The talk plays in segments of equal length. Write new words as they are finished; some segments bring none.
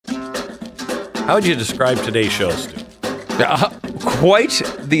How would you describe today's show, Stu? Quite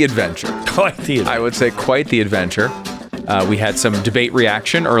the adventure. Quite the adventure. I would say quite the adventure. We had some debate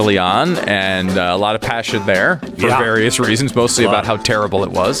reaction early on and a lot of passion there for various reasons, mostly about how terrible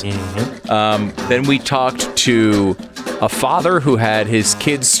it was. Mm-hmm. Then we talked to a father who had his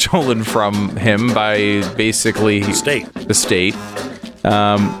kids stolen from him by basically the state.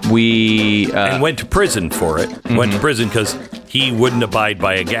 And went to prison for it. Mm-hmm. Went to prison because he wouldn't abide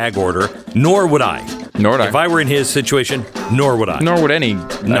by a gag order, nor would I. If I were in his situation, nor would I. Nor would any,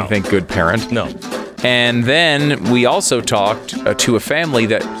 I think, good parent. No. And then we also talked to a family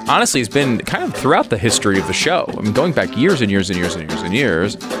that honestly has been kind of throughout the history of the show. I mean, going back years and years and years and years and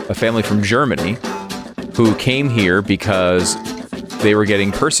years, a family from Germany who came here because they were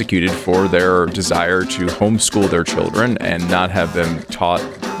getting persecuted for their desire to homeschool their children and not have them taught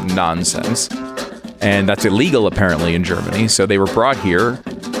nonsense. And that's illegal, apparently, in Germany. So they were brought here.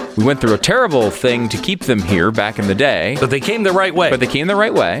 We went through a terrible thing to keep them here back in the day. But they came the right way.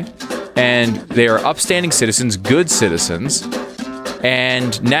 And they are upstanding citizens, good citizens.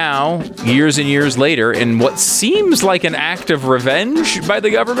 And now, years and years later, in what seems like an act of revenge by the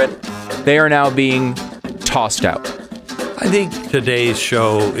government, they are now being tossed out. I think today's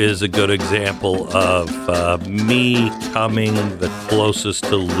show is a good example of me coming the closest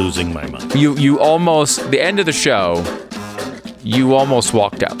to losing my mind. You almost, the end of the show, you almost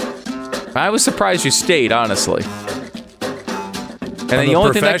walked out. I was surprised you stayed, honestly. And I'm the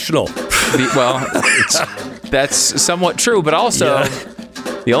only professional. That's somewhat true, but also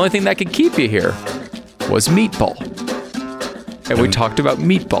the only thing that could keep you here was Meatball. And we talked about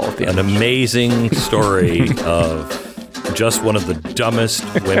Meatball at the end. An amazing story of just one of the dumbest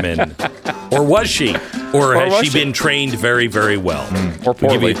women. Or was she? Or has she been trained very, very well? Or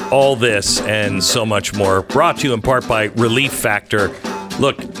poorly. We'll give you all this and so much more. Brought to you in part by Relief Factor.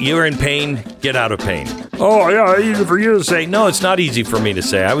 Look, you're in pain, get out of pain. Oh, yeah, easy for you to say. No, it's not easy for me to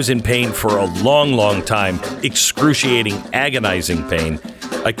say. I was in pain for a long, long time. Excruciating, agonizing pain.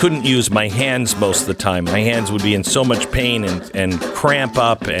 I couldn't use my hands most of the time. My hands would be in so much pain and cramp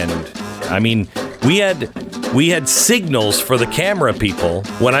up. And, I mean, we had signals for the camera people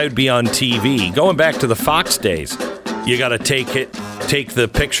when I would be on TV. Going back to the Fox days, you got to take the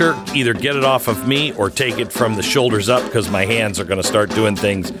picture, either get it off of me or take it from the shoulders up because my hands are going to start doing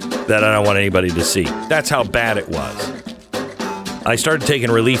things that I don't want anybody to see. That's how bad it was. I started taking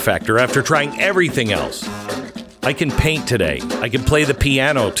Relief Factor after trying everything else. I can paint today. I can play the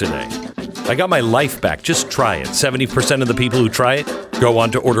piano today. I got my life back. Just try it. 70% of the people who try it go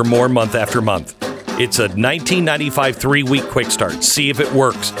on to order more month after month. It's a $19.95 3-week quick start. See if it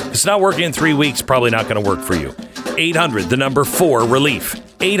works. If it's not working in 3 weeks, probably not going to work for you.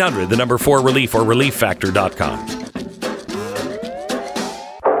 800-4-RELIEF. 800-4-RELIEF or relieffactor.com.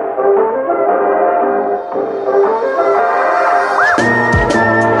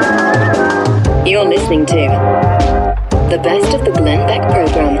 You're listening to the best of the Glenn Beck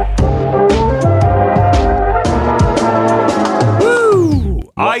program.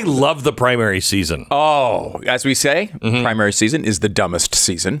 I love the primary season. Oh, as we say, primary season is the dumbest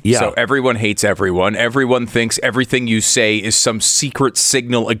season. Yeah. So everyone hates everyone. Everyone thinks everything you say is some secret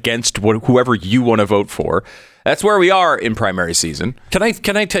signal against whoever you want to vote for. That's where we are in primary season. Can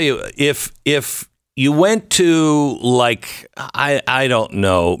I tell you, if you went to, like, I don't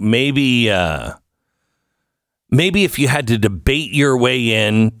know, maybe if you had to debate your way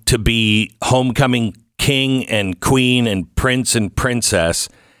in to be homecoming king and queen and prince and princess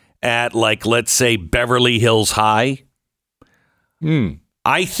at, like, let's say Beverly Hills High.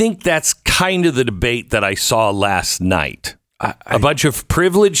 I think that's kind of the debate that I saw last night. A bunch of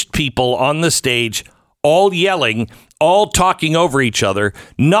privileged people on the stage, all yelling, all talking over each other,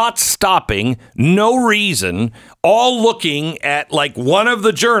 not stopping, no reason, all looking at, like, one of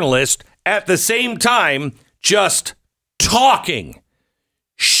the journalists at the same time, just talking.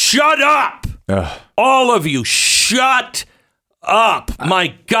 Shut up. All of you, shut up.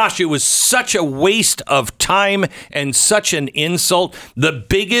 My gosh, it was such a waste of time and such an insult. The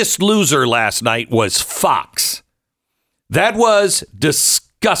biggest loser last night was Fox. That was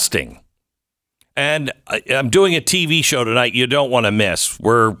disgusting. And I'm doing a TV show tonight you don't want to miss.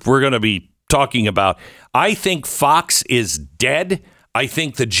 We're going to be talking about, I think Fox is dead. I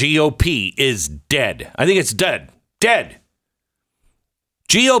think the GOP is dead. I think it's dead. Dead.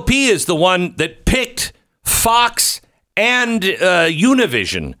 GOP is the one that picked Fox and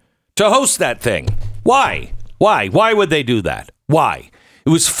Univision to host that thing. Why? Why would they do that? Why? It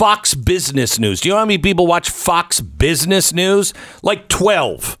was Fox Business News. Do you know how many people watch Fox Business News? Like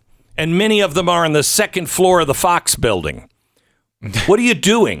 12. And many of them are on the second floor of the Fox building. What are you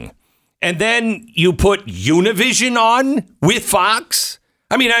doing? and then you put Univision on with Fox.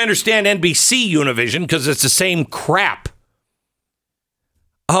 I mean, I understand NBC Univision because it's the same crap.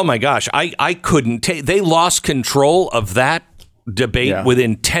 Oh my gosh, I couldn't take. They lost control of that debate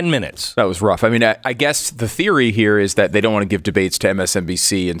within 10 minutes. That was rough. I mean, I guess the theory here is that they don't want to give debates to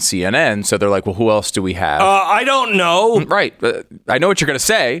MSNBC and CNN, so they're like, well, who else do we have? I don't know. Right. I know what you're going to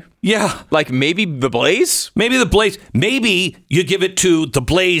say. Yeah. Like maybe The Blaze? Maybe The Blaze. Maybe you give it to The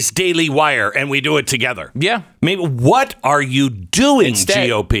Blaze Daily Wire and we do it together. Yeah. Maybe. What are you doing,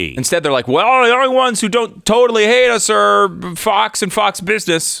 GOP? Instead, they're like, well, the only ones who don't totally hate us are Fox and Fox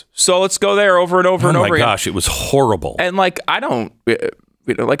Business. So let's go there over and over and over again. Oh my gosh, it was horrible. And like, I don't,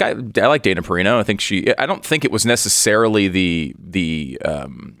 like I like Dana Perino. I don't think it was necessarily the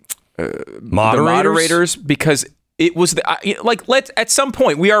moderators because it was let's at some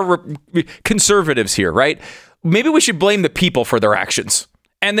point we are conservatives here, right? Maybe we should blame the people for their actions.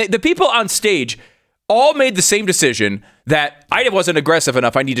 And the people on stage all made the same decision that I wasn't aggressive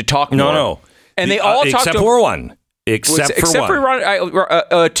enough. I need to talk more. No. And they all talked except for one. Except for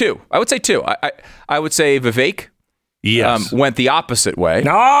one. Two. I would say two. I would say Vivek. Yes. Went the opposite way.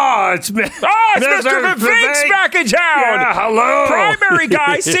 No, it's Mr. Vivek's back in town. Yeah, hello. Primary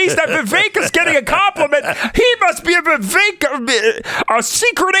guy sees that Vivek is getting a compliment. He must be a Vivek, a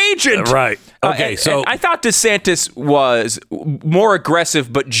secret agent. Right. Okay, and I thought DeSantis was more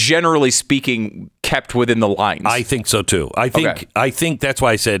aggressive, but generally speaking, kept within the lines. I think so too. I think that's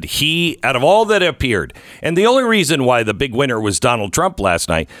why I said he, out of all that appeared, and the only reason why the big winner was Donald Trump last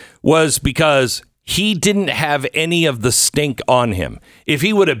night was because he didn't have any of the stink on him. If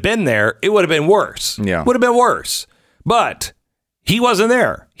he would have been there, it would have been worse. Yeah. Would have been worse. But he wasn't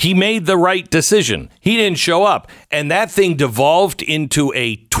there. He made the right decision. He didn't show up. And that thing devolved into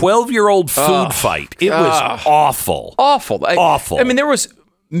a 12-year-old food fight. It was awful. Awful. Awful. I mean, there was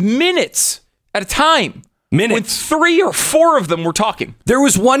minutes at a time. Minutes. When 3 or 4 of them were talking. There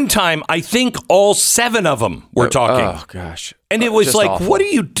was one time, I think all 7 of them were talking. Oh, gosh. And it was just like, awful. what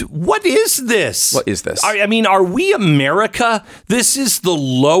is this? What is this? I mean, are we America? This is the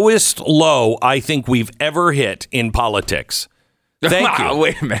lowest low I think we've ever hit in politics. Thank you.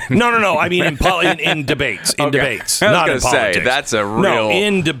 Wait a minute. No. I mean, in debates. In debates. Not in politics. That's a real... No,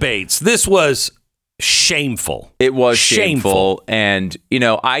 in debates. This was shameful. It was shameful. And,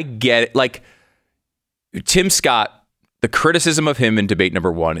 I get it. Like, Tim Scott, the criticism of him in debate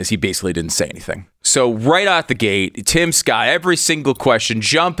number 1 is he basically didn't say anything. So right out the gate, Tim Scott, every single question,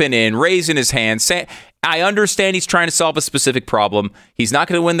 jumping in, raising his hand, saying, I understand he's trying to solve a specific problem. He's not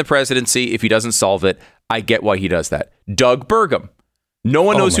going to win the presidency if he doesn't solve it. I get why he does that. Doug Burgum. No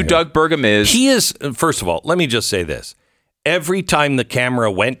one knows who Doug Burgum is. He is, first of all, let me just say this. Every time the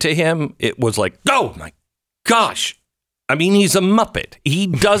camera went to him, it was like, oh my gosh. I mean, he's a Muppet. He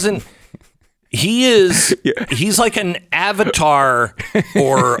doesn't... He's like an avatar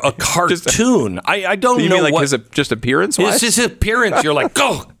or a cartoon. I don't know mean like what. His just appearance? It's his appearance. You're like,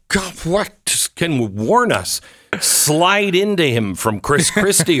 oh, God, what? Just can warn us. Slide into him from Chris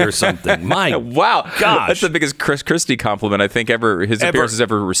Christie or something. My wow. gosh. That's the biggest Chris Christie compliment I think his appearance has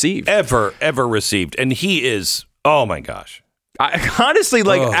ever received. Ever received. And he is, oh my gosh. Honestly,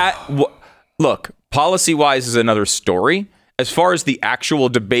 look, policy-wise is another story. As far as the actual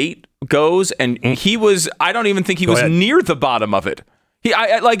debate goes, and I don't even think he was near the bottom of it.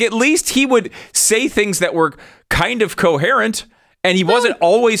 At least he would say things that were kind of coherent, and he wasn't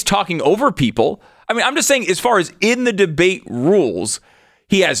always talking over people. I mean, I'm just saying, as far as in the debate rules,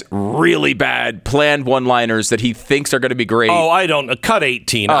 he has really bad planned one-liners that he thinks are going to be great. Oh, I don't cut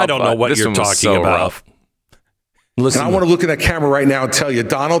 18. I don't know what you're talking about. Rough. Listen, and I want to look at that camera right now and tell you,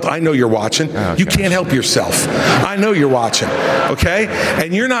 Donald, I know you're watching. You can't help yourself. I know you're watching, okay?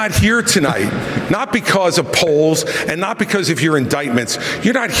 And you're not here tonight, not because of polls and not because of your indictments.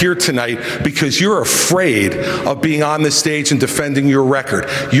 You're not here tonight because you're afraid of being on the stage and defending your record.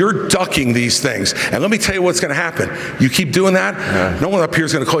 You're ducking these things. And let me tell you what's going to happen. You keep doing that, no one up here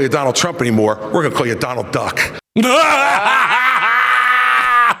is going to call you Donald Trump anymore. We're going to call you Donald Duck.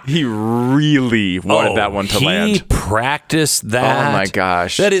 He really wanted that one to land. He practiced that. Oh my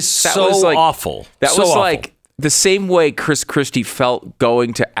gosh. That is so awful. That was like the same way Chris Christie felt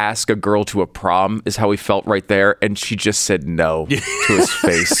going to ask a girl to a prom is how he felt right there. And she just said no to his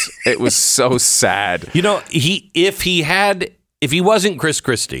face. It was so sad. If he wasn't Chris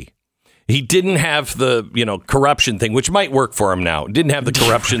Christie, he didn't have the, corruption thing, which might work for him now. Didn't have the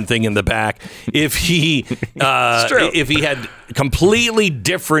corruption thing in the back. If he had completely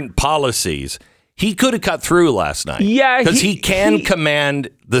different policies, he could have cut through last night. Yeah, because he can command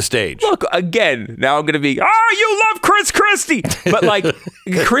the stage. Look, again, now I'm going to be, you love Chris Christie. But, like,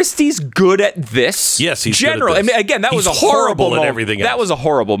 Christie's good at this. Yes, he's generally. good at this. I mean, again, that was a horrible horrible at moment. everything else. That was a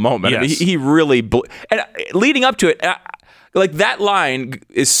horrible moment. Yes. I mean, he really, and leading up to it, like, that line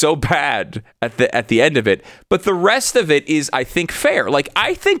is so bad at the end of it, but the rest of it is, I think, fair. Like,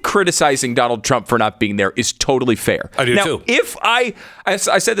 I think criticizing Donald Trump for not being there is totally fair. I do, too. If I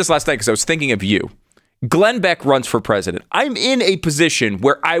said this last night because I was thinking of you. Glenn Beck runs for president. I'm in a position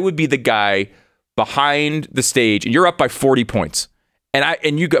where I would be the guy behind the stage, and you're up by 40 points.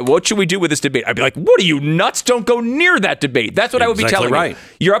 And you go, what should we do with this debate? I'd be like, what are you, nuts? Don't go near that debate. That's what I would be telling you.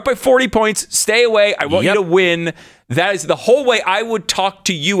 You're up by 40 points. Stay away. I want you to win. That is the whole way I would talk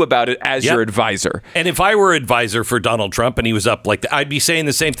to you about it as your advisor. And if I were advisor for Donald Trump and he was up like that, I'd be saying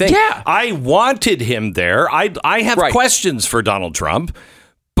the same thing. Yeah. I wanted him there. I have questions for Donald Trump,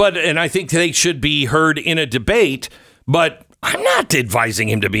 and I think they should be heard in a debate, but I'm not advising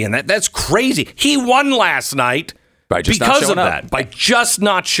him to be in that. That's crazy. He won last night. Because of that, by just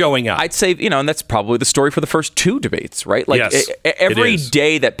not showing up. I'd say, and that's probably the story for the first two debates, right? Like, yes, every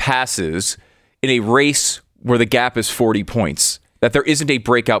day that passes in a race where the gap is 40 points, that there isn't a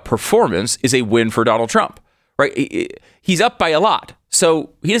breakout performance is a win for Donald Trump, right? He's up by a lot. So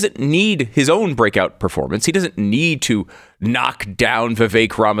he doesn't need his own breakout performance. He doesn't need to knock down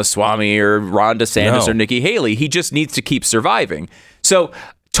Vivek Ramaswamy or Ron DeSantis or Nikki Haley. He just needs to keep surviving. So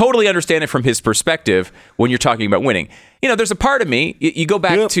totally understand it from his perspective when you're talking about winning. There's a part of me, you go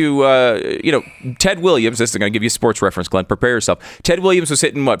back to, Ted Williams. This is going to give you a sports reference, Glenn. Prepare yourself. Ted Williams was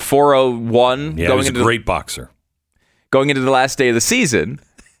hitting, 401? Yeah, he was a great boxer. Going into the last day of the season,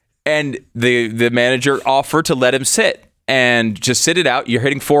 and the manager offered to let him sit and just sit it out. You're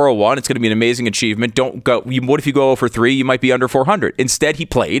hitting 401. It's going to be an amazing achievement. Don't go. What if you go 0 for 3? You might be under 400. Instead, he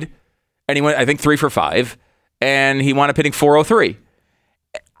played, and he went, I think, 3 for 5, and he wound up hitting 403.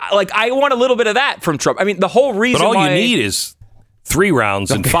 Like, I want a little bit of that from Trump. I mean, the whole reason But all you need is 3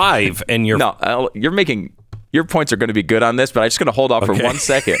 rounds and 5, and you're... No, your points are going to be good on this, but I'm just going to hold off for 1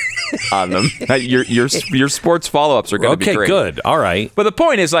 second on them. Your sports follow-ups are going to be great. Okay, good. All right. But the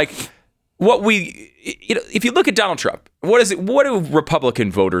point is, like, if you look at Donald Trump, what do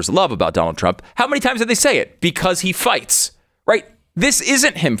Republican voters love about Donald Trump? How many times did they say it? Because he fights, right? This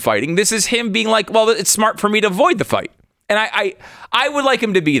isn't him fighting. This is him being like, well, it's smart for me to avoid the fight. And I would like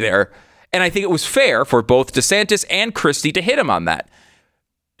him to be there. And I think it was fair for both DeSantis and Christie to hit him on that.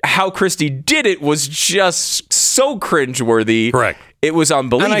 How Christie did it was just so cringeworthy. Correct. It was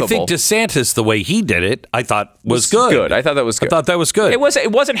unbelievable. And I think DeSantis, the way he did it, I thought was good. I thought that was good. I thought that was good. It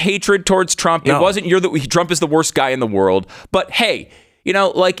wasn't hatred towards Trump. No. It wasn't Trump is the worst guy in the world. But hey,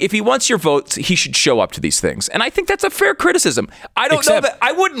 like, if he wants your votes, he should show up to these things. And I think that's a fair criticism. I don't know that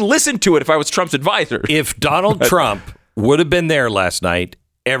I wouldn't listen to it if I was Trump's advisor. If Donald Trump would have been there last night,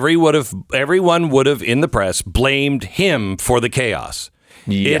 everyone would have in the press blamed him for the chaos.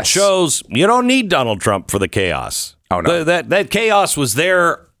 Yes. It shows you don't need Donald Trump for the chaos. Oh no, that chaos was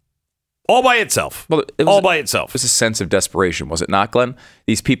there all by itself. Well, all by itself. It was a sense of desperation, was it not, Glenn?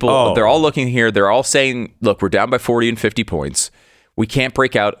 These people, they're all looking here. They're all saying, "Look, we're down by 40 and 50 points. We can't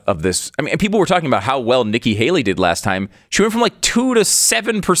break out of this." I mean, people were talking about how well Nikki Haley did last time. She went from like 2 to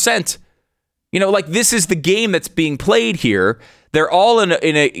 7%. Like, this is the game that's being played here. They're all in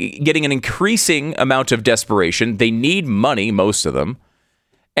a getting an increasing amount of desperation. They need money, most of them.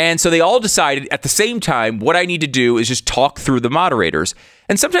 And so they all decided at the same time, what I need to do is just talk through the moderators.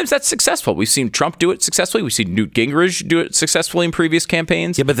 And sometimes that's successful. We've seen Trump do it successfully. We've seen Newt Gingrich do it successfully in previous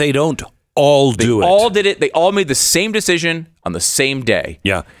campaigns. Yeah, but they don't all do it. They all did it. They all made the same decision on the same day.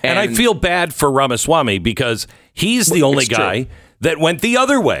 Yeah. And I feel bad for Ramaswamy because he's the only guy that went the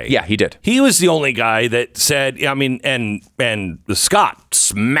other way. Yeah, he did. He was the only guy that said, I mean, and Scott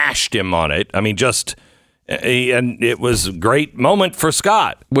smashed him on it. I mean, and it was a great moment for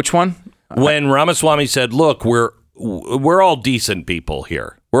Scott. Which one? When Ramaswamy said, look, we're all decent people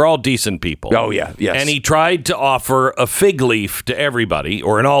here. We're all decent people. Oh, yeah. Yes. And he tried to offer a fig leaf to everybody,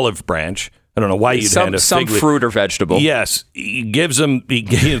 or an olive branch. I don't know why you'd hand a some fig leaf. fruit or vegetable. Yes,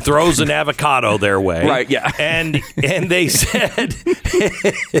 he throws an avocado their way. Right, yeah. And they said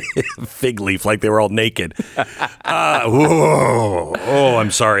fig leaf, like they were all naked. Whoa. Oh, I'm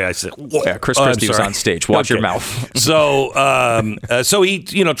sorry. I said. Yeah, Chris Christie was on stage. Watch your mouth. So he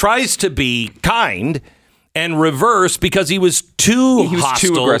tries to be kind, and reverse because he was too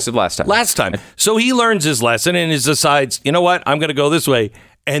hostile. Too aggressive last time. So he learns his lesson and he decides, you know what, I'm going to go this way.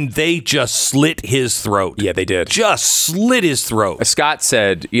 And they just slit his throat. Yeah, they did. Just slit his throat. Scott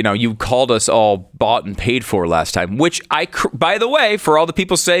said, you called us all bought and paid for last time, which by the way, for all the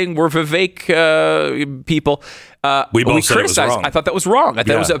people saying we're Vivek people, we both said it was wrong. I thought that was wrong. I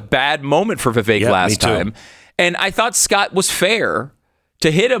thought it was a bad moment for Vivek last time. And I thought Scott was fair to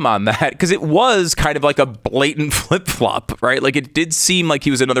hit him on that because it was kind of like a blatant flip-flop, right? Like it did seem like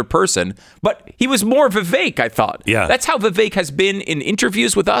he was another person, but he was more Vivek, I thought. Yeah. That's how Vivek has been in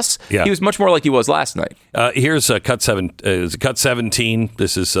interviews with us. Yeah. He was much more like he was last night. Here's cut 17.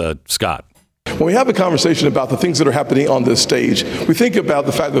 This is Scott. When we have a conversation about the things that are happening on this stage, we think about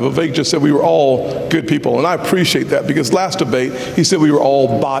the fact that Vivek just said we were all good people, and I appreciate that because last debate he said we were all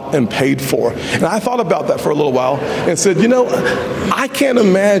bought and paid for. And I thought about that for a little while and said, I can't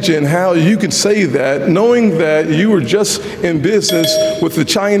imagine how you could say that knowing that you were just in business with the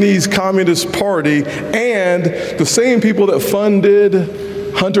Chinese Communist Party and the same people that funded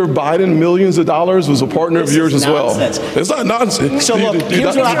Hunter Biden millions of dollars was a partner of yours as well. It's not nonsense. So look,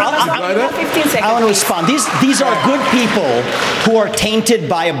 here's what I want to respond. These are good people who are tainted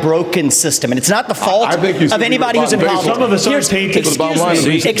by a broken system, and it's not the fault of anybody who's involved. Some of us are tainted.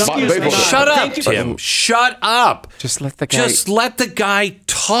 Excuse me. Shut up, Tim. Shut up. Just let the guy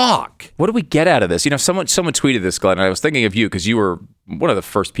talk. What do we get out of this? Someone tweeted this, Glenn, and I was thinking of you because you were one of the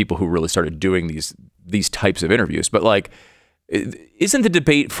first people who really started doing these types of interviews. But isn't the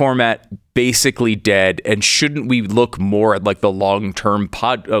debate format basically dead? And shouldn't we look more at the long form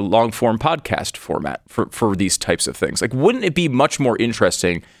podcast format for these types of things? Wouldn't it be much more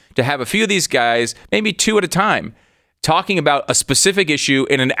interesting to have a few of these guys, maybe two at a time, talking about a specific issue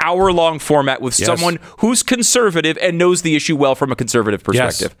in an hour-long format with someone who's conservative and knows the issue well from a conservative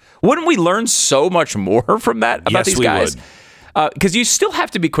perspective? Yes. Wouldn't we learn so much more from that about these guys? Because you still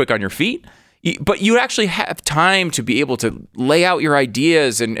have to be quick on your feet. But you actually have time to be able to lay out your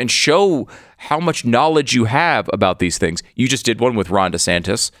ideas and show how much knowledge you have about these things. You just did one with Ron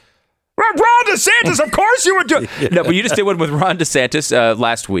DeSantis. Ron DeSantis, of course you would do. No, but you just did one with Ron DeSantis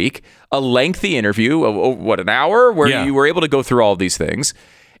last week. A lengthy interview, an hour, where you were able to go through all of these things.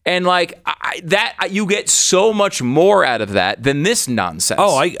 And you get so much more out of that than this nonsense.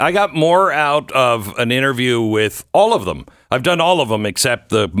 Oh, I got more out of an interview with all of them. I've done all of them except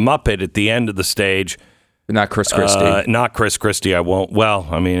the Muppet at the end of the stage. Not Chris Christie. Not Chris Christie. I won't. Well,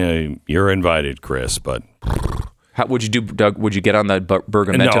 you're invited, Chris, but... How would you do, Doug? Would you get on the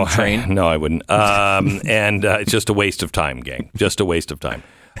Bergamentum train? No, I wouldn't. And it's just a waste of time, gang. Just a waste of time.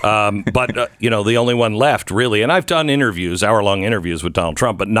 But the only one left, really, and I've done hour-long interviews with Donald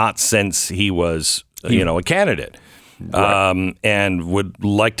Trump, but not since he was, a candidate. Right. And would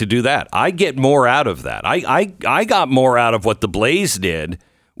like to do that. I get more out of that. I got more out of what the Blaze did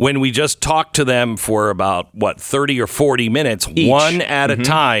when we just talked to them for about 30 or 40 minutes, each. One at a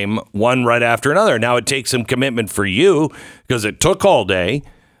time, one right after another. Now it takes some commitment for you because it took all day.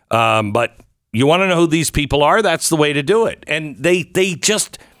 But you want to know who these people are? That's the way to do it. And they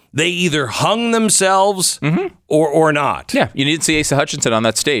either hung themselves or not. Yeah, you didn't see Asa Hutchinson on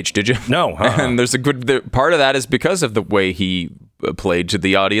that stage, did you? No. And there's part of that is because of the way he played to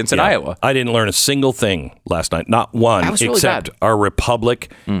the audience in Iowa. I didn't learn a single thing last night, not one, except really our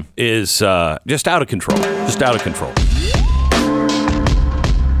republic is just out of control. Just out of control.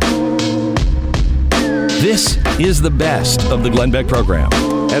 This is the best of the Glenn Beck program.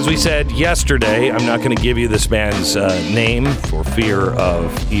 As we said yesterday, I'm not going to give you this man's name for fear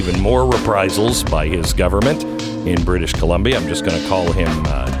of even more reprisals by his government in British Columbia. I'm just going to call him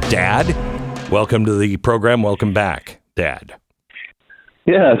Dad. Welcome to the program. Welcome back, Dad.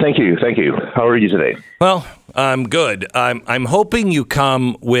 Yeah, thank you. Thank you. How are you today? Well, I'm good. I'm hoping you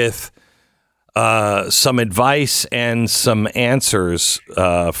come with some advice and some answers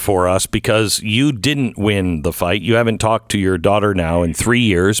for us because you didn't win the fight. You haven't talked to your daughter now in 3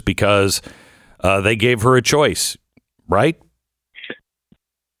 years because they gave her a choice, right?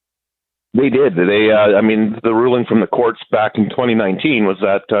 They did. The ruling from the courts back in 2019 was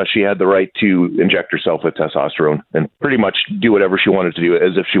that she had the right to inject herself with testosterone and pretty much do whatever she wanted to do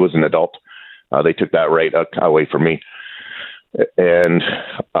as if she was an adult. They took that right away from me. And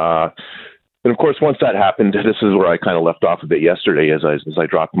of course, once that happened, this is where I kind of left off a bit yesterday as I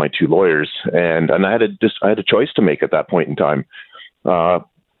dropped my two lawyers. And I had a choice to make at that point in time.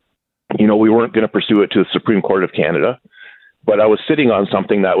 We weren't going to pursue it to the Supreme Court of Canada. But I was sitting on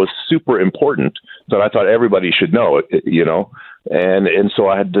something that was super important that I thought everybody should know, and so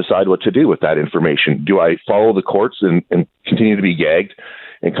I had to decide what to do with that information. Do I follow the courts and continue to be gagged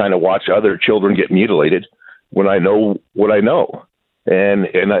and kind of watch other children get mutilated, when I know what I know? And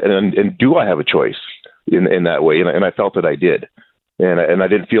do I have a choice in that way? And I felt that I did. And I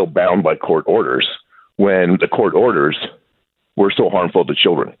didn't feel bound by court orders when the court orders were so harmful to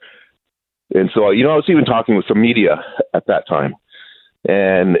children. And so, I was even talking with some media at that time.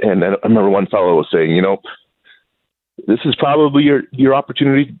 And I remember one fellow was saying, this is probably your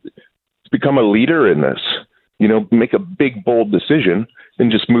opportunity to become a leader in this, make a big, bold decision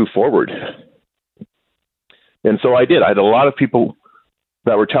and just move forward. And so I did. I had a lot of people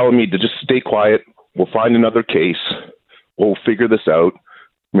that were telling me to just stay quiet. We'll find another case. We'll figure this out.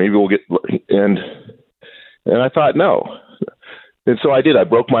 Maybe we'll get, and I thought, no. And so I did. I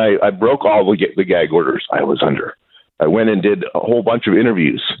broke all the gag orders I was under. I went and did a whole bunch of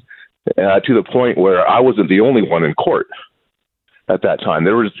interviews to the point where I wasn't the only one in court at that time.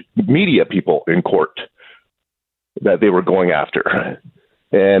 There was media people in court that they were going after,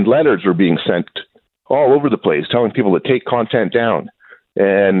 and letters were being sent all over the place telling people to take content down.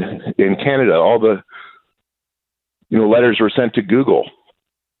 And in Canada, all the letters were sent to Google,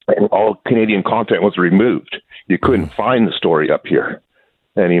 and all Canadian content was removed. You couldn't find the story up here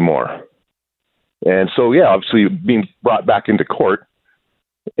anymore. And so, obviously being brought back into court,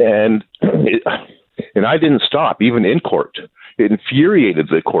 and I didn't stop even in court. It infuriated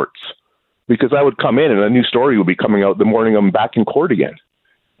the courts because I would come in and a new story would be coming out the morning I'm back in court again.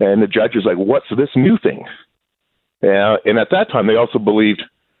 And the judge was like, what's this new thing? And at that time, they also believed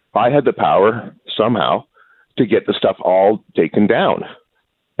I had the power somehow to get the stuff all taken down.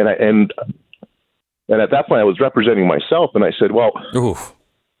 And at that point, I was representing myself, and I said, well, oof.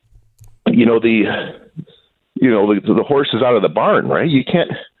 The horse is out of the barn, right? You can't,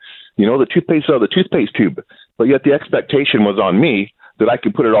 the toothpaste out of the toothpaste tube. But yet the expectation was on me that I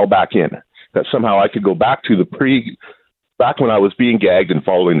could put it all back in, that somehow I could go back to back when I was being gagged and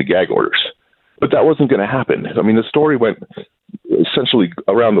following the gag orders. But that wasn't going to happen. I mean, the story went essentially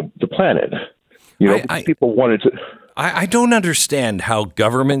around the planet. People wanted to. I don't understand how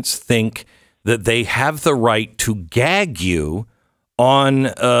governments think that they have the right to gag you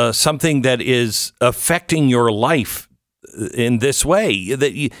on something that is affecting your life in this way,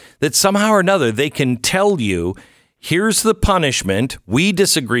 that somehow or another they can tell you, here's the punishment, we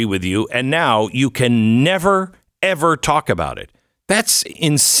disagree with you, and now you can never, ever talk about it. That's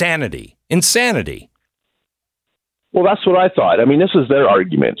insanity. Insanity. Well, that's what I thought. I mean, this is their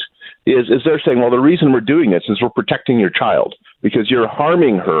argument, is they're saying, well, the reason we're doing this is we're protecting your child because you're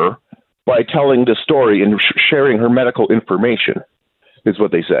harming her by telling the story and sharing her medical information, is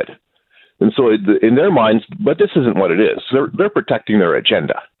what they said. And so in their minds, but this isn't what it is. They're protecting their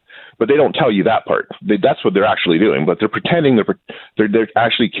agenda, but they don't tell you that part. That's what they're actually doing, but they're pretending they're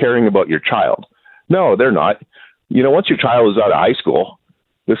actually caring about your child. No, they're not. Once your child is out of high school,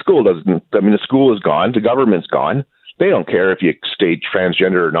 the school is gone. The government's gone. They don't care if you stay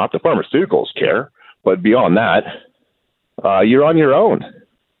transgender or not. The pharmaceuticals care. But beyond that, you're on your own.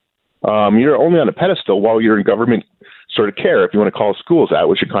 You're only on a pedestal while you're in government sort of care, if you want to call schools that,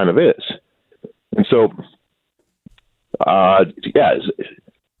 which it kind of is. And so,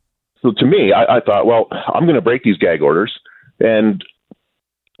 So to me, I thought, well, I'm going to break these gag orders.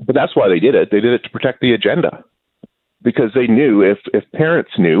 But that's why they did it. They did it to protect the agenda. Because they knew if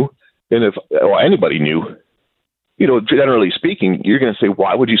parents knew, and if anybody knew, generally speaking, you're going to say,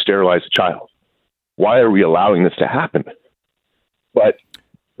 why would you sterilize a child? Why are we allowing this to happen? But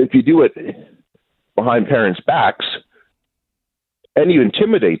if you do it behind parents' backs and you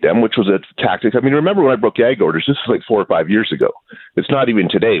intimidate them, which was a tactic. I mean, remember when I broke gag orders? This is like 4 or 5 years ago. It's not even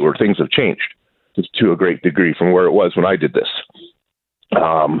today where things have changed to a great degree from where it was when I did this.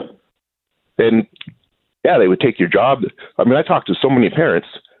 They would take your job. I mean, I talked to so many parents.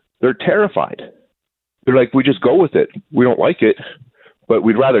 They're terrified. They're like, we just go with it. We don't like it, but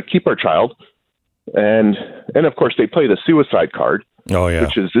we'd rather keep our child. And of course, they play the suicide card. Oh, yeah.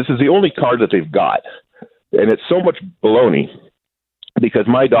 This is the only card that they've got. And it's so much baloney because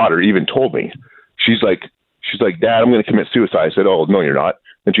my daughter even told me, she's like, Dad, I'm going to commit suicide. I said, oh, no, you're not.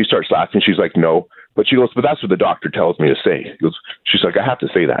 And she starts laughing. She's like, no. But she goes, but that's what the doctor tells me to say. She's like, I have to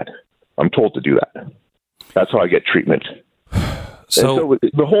say that. I'm told to do that. That's how I get treatment. So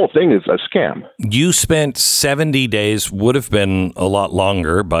the whole thing is a scam. You spent 70 days, would have been a lot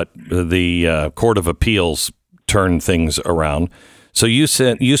longer, but the Court of Appeals turned things around. So you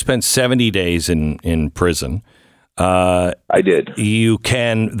spent 70 days in prison. I did. You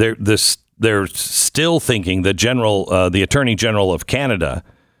can. They're still thinking the Attorney General of Canada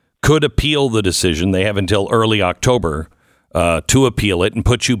could appeal the decision. They have until early October to appeal it and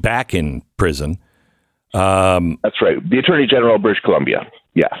put you back in prison. That's right. The Attorney General of British Columbia.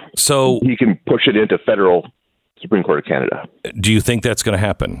 Yeah. So he can push it into federal Supreme Court of Canada. Do you think that's going to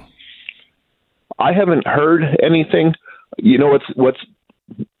happen? I haven't heard anything. You know, again,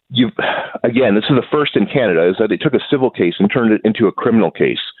 this is the first in Canada, is that they took a civil case and turned it into a criminal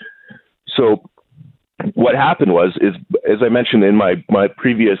case. So what happened was, as I mentioned in my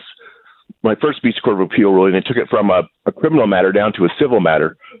first BC Court of Appeal ruling, they took it from a criminal matter down to a civil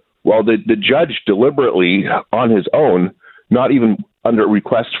matter. Well, the judge deliberately, on his own, not even under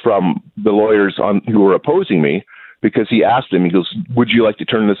request from the lawyers who were opposing me, because he asked him, he goes, would you like to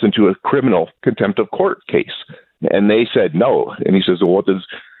turn this into a criminal contempt of court case? And they said no. And he says, well,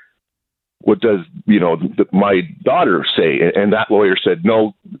 what does my daughter say? And that lawyer said,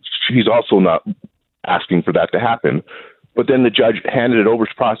 no, she's also not asking for that to happen. But then the judge handed it over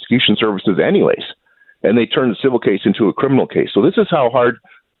to prosecution services anyways, and they turned the civil case into a criminal case. So this is how hard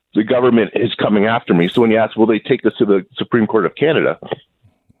the government is coming after me. So when you ask, will they take this to the Supreme Court of Canada?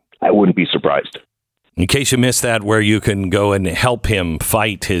 I wouldn't be surprised. In case you missed that, where you can go and help him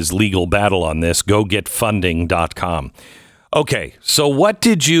fight his legal battle on this, gogetfunding.com. Okay, so what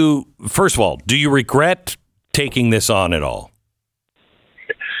did you, first of all, do you regret taking this on at all?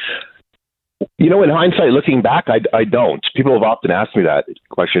 You know, in hindsight, looking back, I don't. People have often asked me that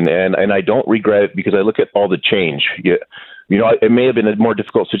question, and I don't regret it because I look at all the change. You know, it may have been a more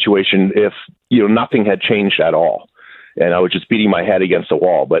difficult situation if, nothing had changed at all, and I was just beating my head against a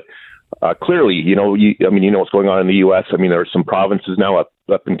wall. But clearly, what's going on in the U.S. I mean, there are some provinces now up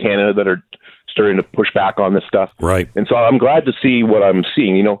in Canada that are starting to push back on this stuff. Right. And so I'm glad to see what I'm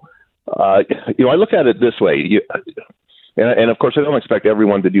seeing. I look at it this way, and of course, I don't expect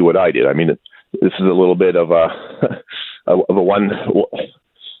everyone to do what I did. I mean, this is a little bit of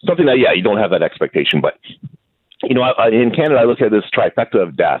something that, you don't have that expectation. But, in Canada, I look at this trifecta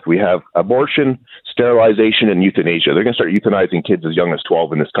of death. We have abortion, sterilization, and euthanasia. They're going to start euthanizing kids as young as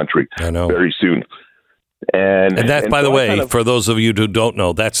 12 in this country very soon. And that, by the way, for those of you who don't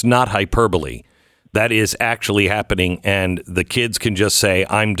know, that's not hyperbole. That is actually happening, and the kids can just say,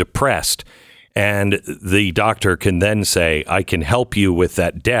 I'm depressed. And the doctor can then say, I can help you with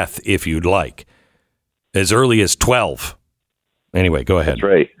that death if you'd like, as early as 12. Anyway, go ahead. That's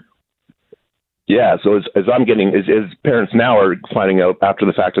right. Yeah, so as parents now are finding out after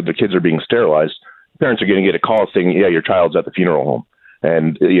the fact that the kids are being sterilized, parents are going to get a call saying, yeah, your child's at the funeral home.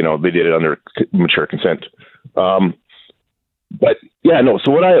 And, they did it under mature consent. So what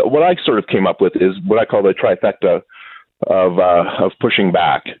I sort of came up with is what I call the trifecta of pushing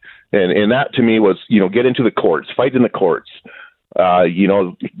back. And that to me was, get into the courts, fight in the courts,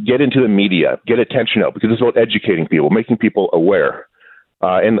 get into the media, get attention out, because it's about educating people, making people aware.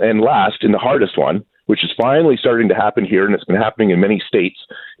 And last, and the hardest one, which is finally starting to happen here, and it's been happening in many states,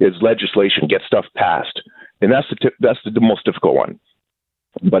 is legislation, get stuff passed. And that's the most difficult one,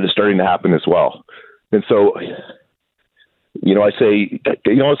 but it's starting to happen as well. And so, I say, I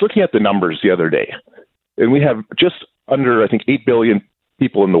was looking at the numbers the other day, and we have just under, I think, 8 billion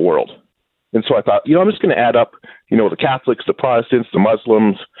people in the world. And so I thought, I'm just going to add up, the Catholics, the Protestants, the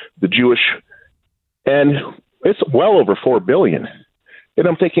Muslims, the Jewish, and it's well over 4 billion. And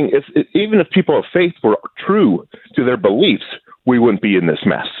I'm thinking, even if people of faith were true to their beliefs, we wouldn't be in this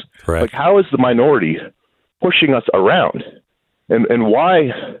mess. Correct. Like, how is the minority pushing us around? And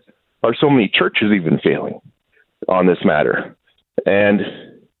why are so many churches even failing on this matter? And,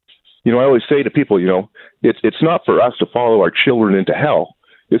 I always say to people, it's not for us to follow our children into hell.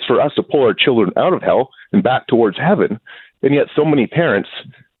 It's for us to pull our children out of hell and back towards heaven. And yet so many parents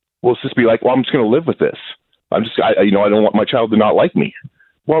will just be like, well, I'm just going to live with this. I don't want my child to not like me.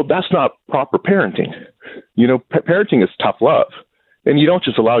 Well, that's not proper parenting. Parenting is tough love. And you don't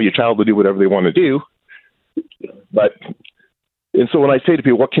just allow your child to do whatever they want to do. And so when I say to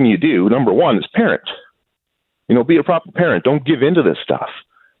people, what can you do? Number one is parent. Be a proper parent. Don't give into this stuff.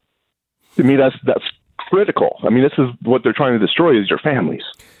 To me, that's critical. I mean, this is what they're trying to destroy, is your families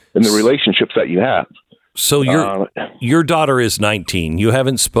and the relationships that you have. So your daughter is 19. You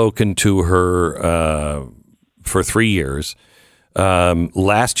haven't spoken to her for 3 years.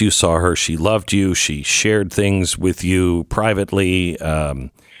 Last you saw her, she loved you. She shared things with you privately.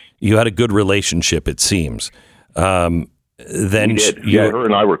 You had a good relationship, it seems. Then we did. Her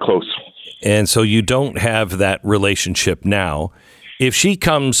and I were close. And so you don't have that relationship now. If she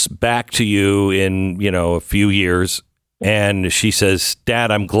comes back to you in, a few years and she says,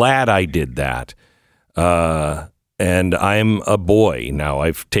 Dad, I'm glad I did that. And I'm a boy now.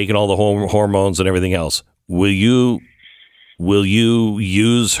 I've taken all the hormones and everything else. Will you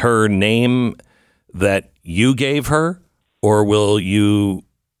use her name that you gave her, or will you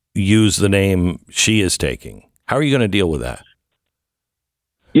use the name she is taking? How are you going to deal with that?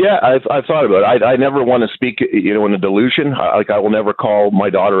 Yeah, I've thought about it. I never want to speak, in a delusion. I will never call my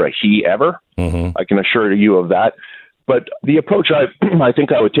daughter a he ever. Mm-hmm. I can assure you of that. But the approach I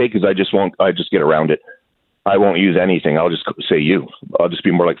think I would take is I just get around it. I won't use anything. I'll just say you. I'll just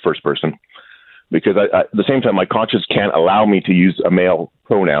be more like first person. Because at the same time, my conscience can't allow me to use a male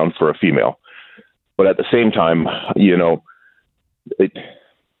pronoun for a female. But at the same time,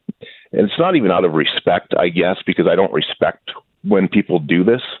 it's not even out of respect, I guess, because I don't respect when people do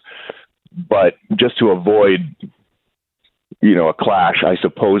this. But just to avoid, a clash, I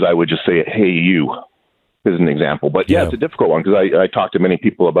suppose I would just say, hey, you, as an example. But yeah, it's a difficult one because I talk to many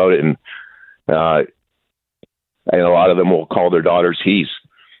people about it, and a lot of them will call their daughters he's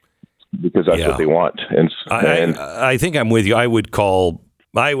because that's what they want. And I think I'm with you. I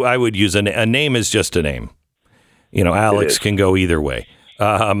would use a name is just a name. Alex can go either way.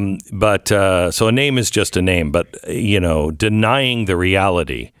 So a name is just a name, but, denying the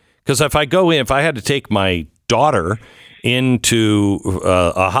reality. Because if I had to take my daughter into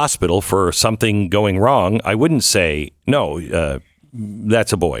a hospital for something going wrong, I wouldn't say, no,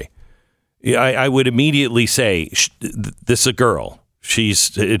 that's a boy. I would immediately say, this is a girl. She's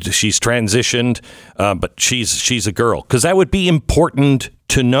transitioned, but she's a girl. Because that would be important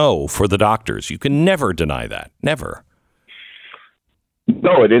to know for the doctors. You can never deny that. Never.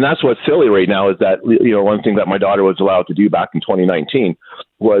 No, and that's what's silly right now is that, one thing that my daughter was allowed to do back in 2019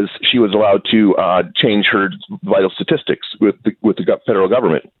 was she was allowed to change her vital statistics with the federal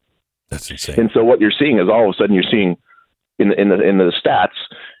government. That's insane. And so what you're seeing is all of a sudden you're seeing in the stats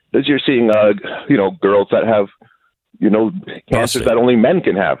is you're seeing, girls that have, cancers that only men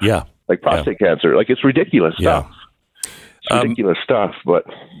can have. Yeah. Like prostate cancer. Like it's ridiculous stuff. It's ridiculous stuff. But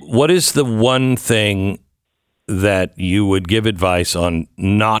what is the one thing that you would give advice on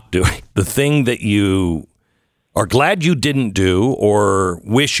not doing, the thing that you are glad you didn't do or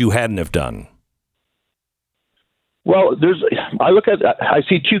wish you hadn't have done? Well, I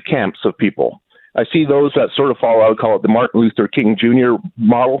see two camps of people. I see those that sort of follow, I would call it the Martin Luther King Jr.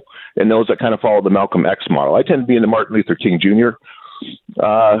 model, and those that kind of follow the Malcolm X model. I tend to be in the Martin Luther King Jr.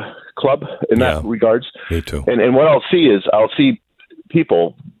 Club in that regards. Me too. And what I'll see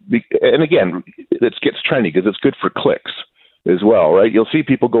people, and again, it gets trendy because it's good for clicks as well, right? You'll see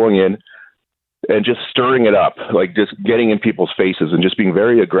people going in and just stirring it up, like just getting in people's faces and just being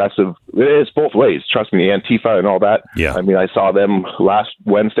very aggressive. It's both ways. Trust me, the Antifa and all that. Yeah. I mean, I saw them last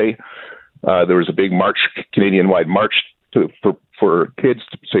Wednesday. There was a big march, Canadian-wide march for kids,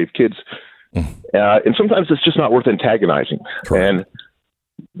 to save kids. And sometimes it's just not worth antagonizing. Correct. And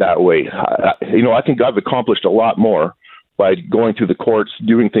that way, I think I've accomplished a lot more by going through the courts,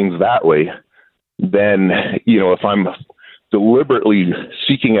 doing things that way, than, if I'm deliberately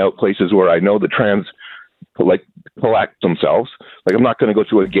seeking out places where I know the trans collect themselves. Like I'm not going to go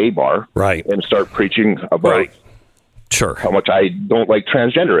to a gay bar and start preaching about how much I don't like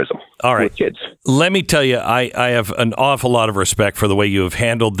transgenderism with kids. Let me tell you, I have an awful lot of respect for the way you have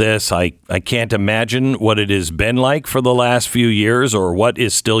handled this. I can't imagine what it has been like for the last few years or what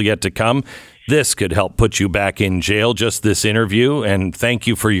is still yet to come. This could help put you back in jail, just this interview, and thank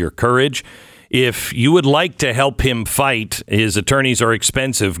you for your courage. If you would like to help him fight, his attorneys are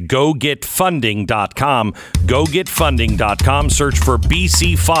expensive. GoGetFunding.com. GoGetFunding.com. Search for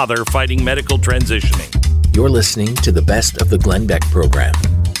BC Father Fighting Medical Transitioning. You're listening to the Best of the Glenn Beck program.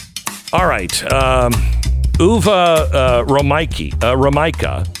 All right. Uva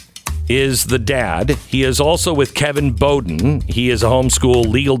Romaika is the dad. He is also with Kevin Bowden. He is a homeschool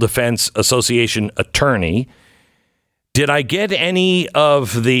legal defense association attorney. Did I get any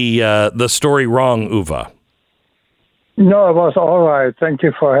of the story wrong, Uva? No, it was all right. Thank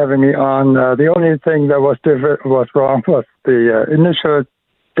you for having me on. The only thing that was wrong was the initial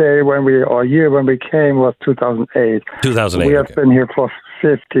day when we came was 2008. 2008. We have been here for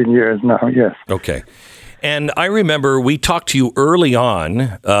 15 years now. Yes. Okay. And I remember we talked to you early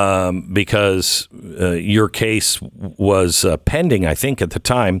on because your case was pending, I think, at the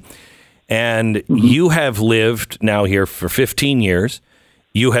time. And you have lived now here for 15 years.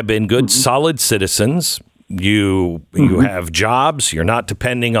 You have been good, solid citizens. You have jobs. You're not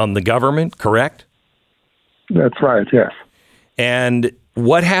depending on the government, correct? That's right, yes. And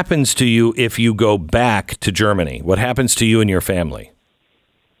what happens to you if you go back to Germany? What happens to you and your family?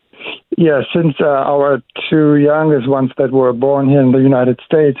 Yeah, since our two youngest ones that were born here in the United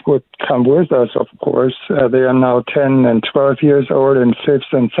States would come with us, of course. They are now 10 and 12 years old in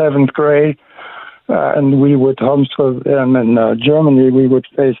 5th and 7th grade. And we would homeschool them in Germany. We would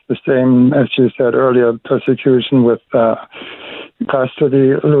face the same, as you said earlier, persecution with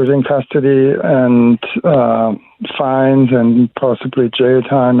losing custody, and fines and possibly jail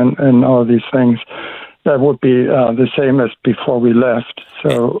time and all these things. That would be the same as before we left.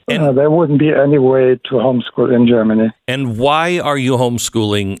 So there wouldn't be any way to homeschool in Germany. And why are you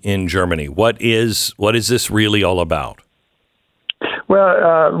homeschooling in Germany? What is this really all about?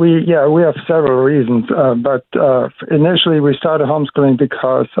 Well, we have several reasons, but initially we started homeschooling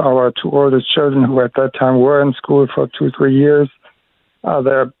because our two oldest children, who at that time were in school for 2-3 years,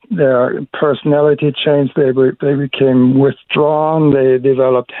 their personality changed. They became withdrawn. They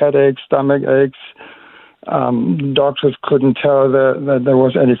developed headaches, stomach aches. Doctors couldn't tell that there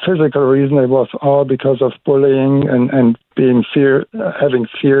was any physical reason. It was all because of bullying and having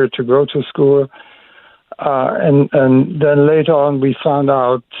fear to go to school. And then later on, we found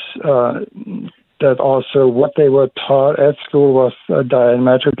out that also what they were taught at school was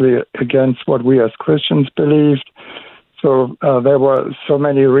diametrically against what we as Christians believed. So there were so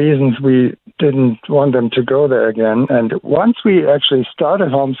many reasons we didn't want them to go there again. And once we actually started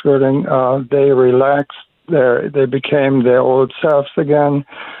homeschooling, they relaxed. They became their old selves again.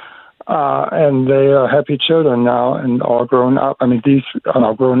 And they are happy children now and all grown up. I mean, these are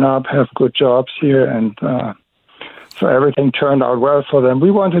now grown up, have good jobs here, and so everything turned out well for them.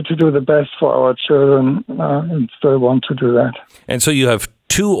 We wanted to do the best for our children and still want to do that. And so you have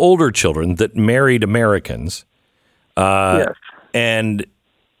two older children that married Americans. Yes. And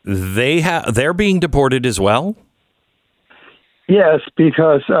they're being deported as well? Yes,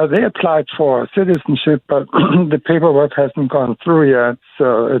 because they applied for citizenship, but the paperwork hasn't gone through yet,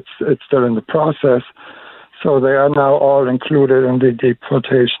 so it's still in the process. So they are now all included in the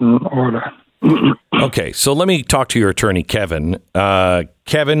deportation order. Okay, so let me talk to your attorney, Kevin.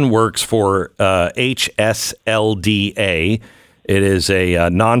 Kevin works for HSLDA. It is a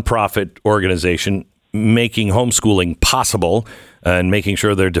nonprofit organization making homeschooling possible and making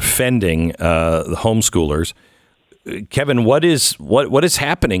sure they're defending the homeschoolers. Kevin, what is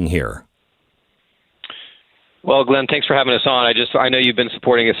happening here? Well, Glenn, thanks for having us on. I know you've been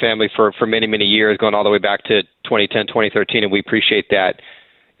supporting this family for many, many years, going all the way back to 2010, 2013, and we appreciate that.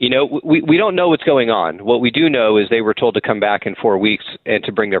 You know, we don't know what's going on. What we do know is they were told to come back in 4 weeks and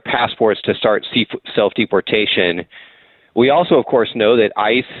to bring their passports to start self-deportation. We also, of course, know that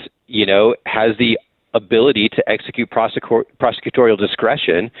ICE, has the ability to execute prosecutorial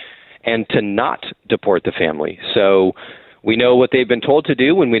discretion and to not deport the family. So we know what they've been told to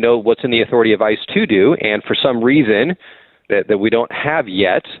do, and we know what's in the authority of ICE to do. And for some reason that we don't have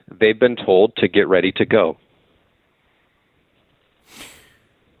yet, they've been told to get ready to go.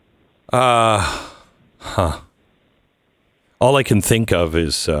 All I can think of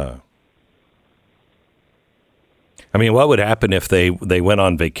is, what would happen if they went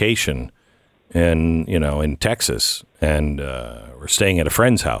on vacation and, in Texas and were staying at a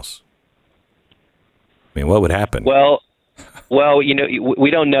friend's house? What would happen? Well, we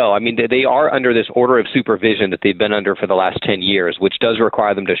don't know. They are under this order of supervision that they've been under for the last 10 years, which does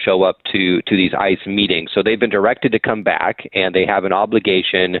require them to show up to these ICE meetings. So they've been directed to come back, and they have an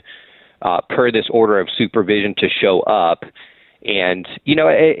obligation per this order of supervision to show up. And, as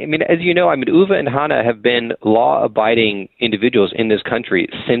Uwe and Hannah have been law-abiding individuals in this country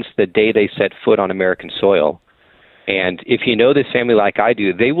since the day they set foot on American soil. And if you know this family like I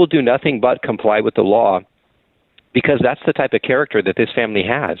do, they will do nothing but comply with the law because that's the type of character that this family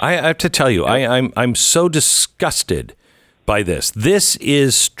has. I have to tell you, I'm so disgusted by this. This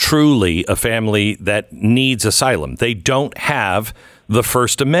is truly a family that needs asylum. They don't have the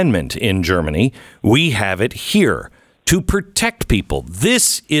First Amendment in Germany. We have it here to protect people.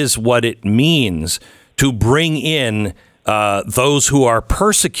 This is what it means to bring in those who are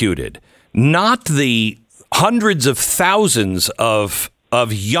persecuted, not the hundreds of thousands of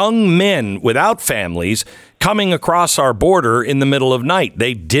young men without families coming across our border in the middle of night.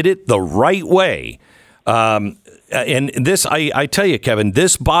 They did it the right way. And this, I tell you, Kevin,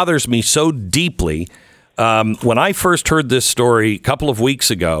 this bothers me so deeply. When I first heard this story a couple of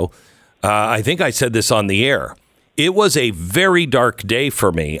weeks ago, I think I said this on the air. It was a very dark day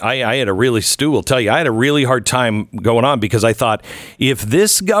for me. I had a really, Stu will tell you, I had a really hard time going on because I thought if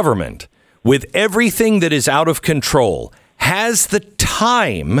this government, with everything that is out of control, has the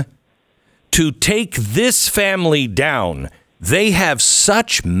time to take this family down, they have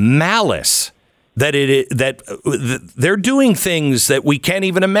such malice that they're doing things that we can't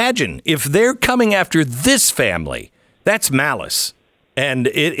even imagine. If they're coming after this family, that's malice. And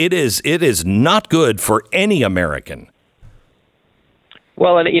it is not good for any American.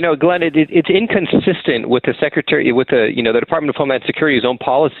 Well, and Glenn, it's inconsistent with the the Department of Homeland Security's own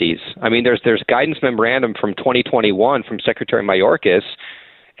policies. I mean, there's guidance memorandum from 2021 from Secretary Mayorkas,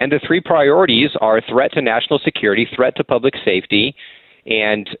 and the three priorities are threat to national security, threat to public safety,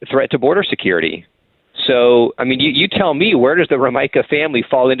 and threat to border security. So, I mean, you tell me, where does the Romica family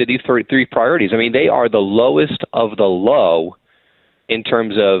fall into these three priorities? I mean, they are the lowest of the low in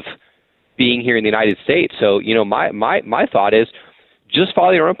terms of being here in the United States. So, my thought is, just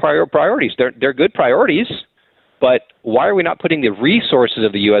follow your own priorities. They're good priorities, but why are we not putting the resources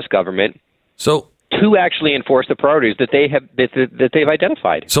of the U.S. government to actually enforce the priorities that they've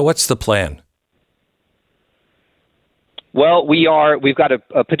identified? So what's the plan? Well, we've got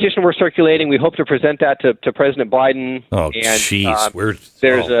a petition we're circulating. We hope to present that to President Biden. Oh, jeez, we're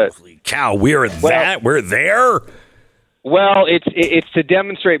there. Well, it's to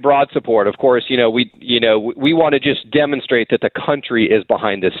demonstrate broad support. Of course, we want to just demonstrate that the country is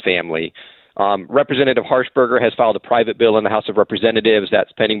behind this family. Representative Harshberger has filed a private bill in the House of Representatives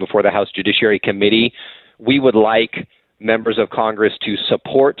that's pending before the House Judiciary Committee. We would like members of Congress to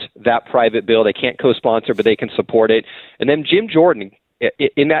support that private bill. They can't co-sponsor, but they can support it. And then Jim Jordan,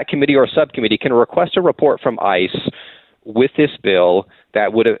 in that committee or subcommittee, can request a report from ICE with this bill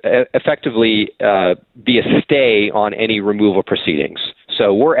that would effectively be a stay on any removal proceedings.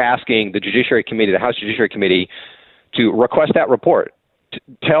 So we're asking the Judiciary Committee, the House Judiciary Committee, to request that report.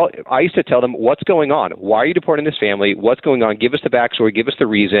 Tell ICE to tell them what's going on. Why are you deporting this family? What's going on? Give us the backstory. Give us the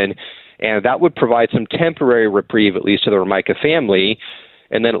reason. And that would provide some temporary reprieve, at least to the Romica family.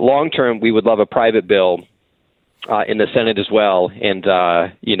 And then long term, we would love a private bill in the Senate as well. And,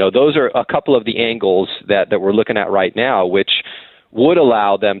 those are a couple of the angles that we're looking at right now, which would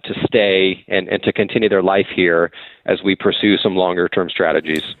allow them to stay and to continue their life here as we pursue some longer term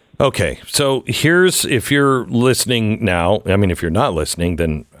strategies. Okay, so if you're listening now, I mean, if you're not listening,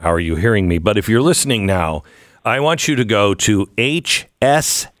 then how are you hearing me? But if you're listening now, I want you to go to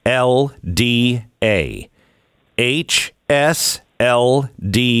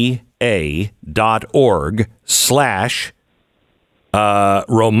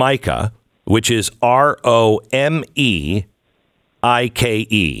which is ROMEIKE.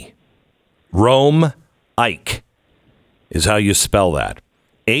 Rome-Ike is how you spell that.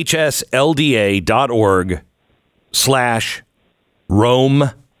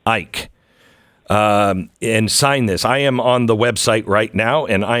 hslda.org/Rome-Ike. And sign this. I am on the website right now,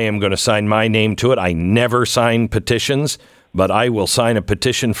 and I am going to sign my name to it. I never sign petitions, but I will sign a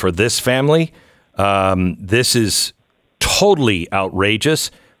petition for this family. This is totally outrageous.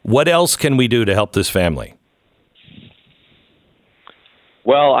 What else can we do to help this family?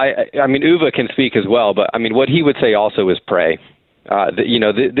 Well, I mean, Uwe can speak as well, but I mean, what he would say also is pray.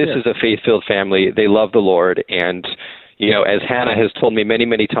 This is a faith-filled family. They love the Lord. And, as Hannah has told me many,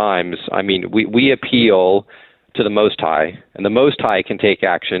 many times, I mean, we appeal to the Most High, and the Most High can take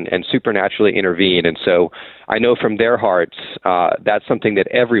action and supernaturally intervene. And so I know from their hearts, that's something that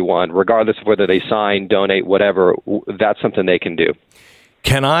everyone, regardless of whether they sign, donate, whatever, that's something they can do.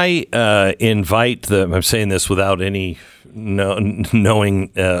 Can I invite I'm saying this without any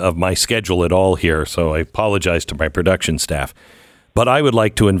knowing of my schedule at all here, so I apologize to my production staff. But I would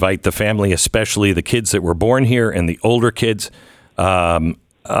like to invite the family, especially the kids that were born here and the older kids.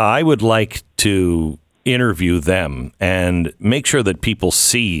 I would like to interview them and make sure that people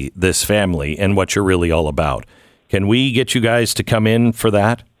see this family and what you're really all about. Can we get you guys to come in for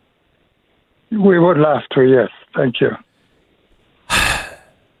that? We would love to, yes. Thank you.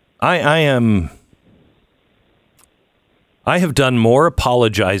 I have done more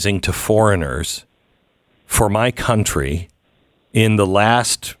apologizing to foreigners for my country in the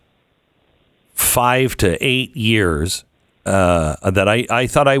last 5 to 8 years that I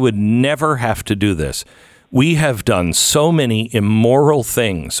thought I would never have to do this. We have done so many immoral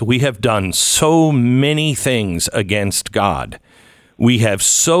things. We have done so many things against God. We have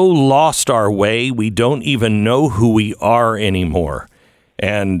so lost our way, we don't even know who we are anymore.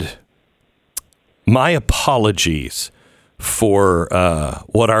 And my apologies for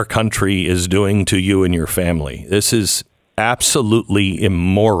what our country is doing to you and your family. This is absolutely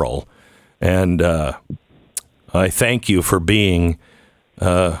immoral. And I thank you for being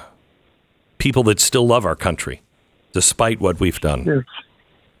people that still love our country, despite what we've done. Yes.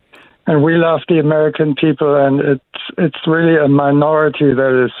 And we love the American people, and it's really a minority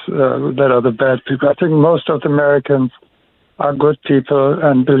that are the bad people. I think most of the Americans are good people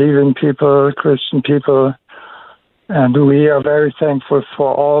and believing people, Christian people. And we are very thankful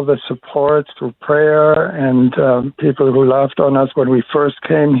for all the support through prayer and people who loved on us when we first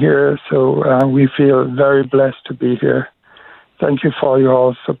came here. So we feel very blessed to be here. Thank you for your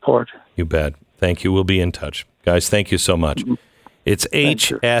all support. You bet. Thank you. We'll be in touch. Guys, thank you so much. It's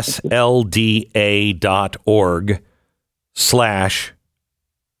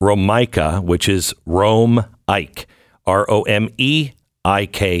hslda.org/Romeike, which is Rome Ike, Romeike.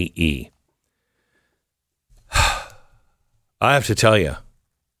 I have to tell you,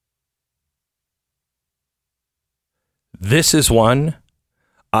 this is one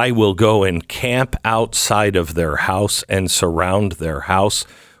I will go and camp outside of their house and surround their house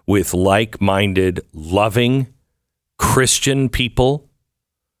with like-minded, loving Christian people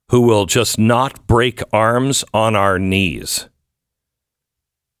who will just not break arms on our knees.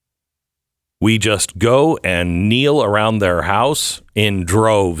 We just go and kneel around their house in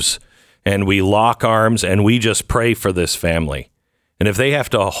droves, and we lock arms and we just pray for this family. And if they have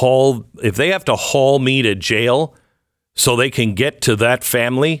to haul me to jail so they can get to that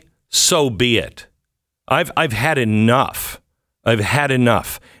family, so be it. I've had enough. I've had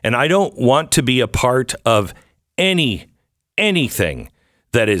enough. And I don't want to be a part of anything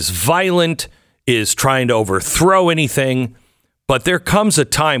that is violent, is trying to overthrow anything. But there comes a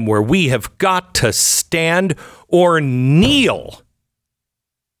time where we have got to stand or kneel,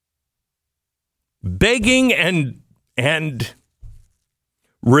 begging and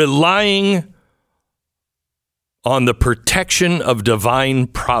relying on the protection of divine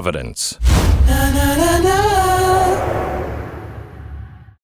providence.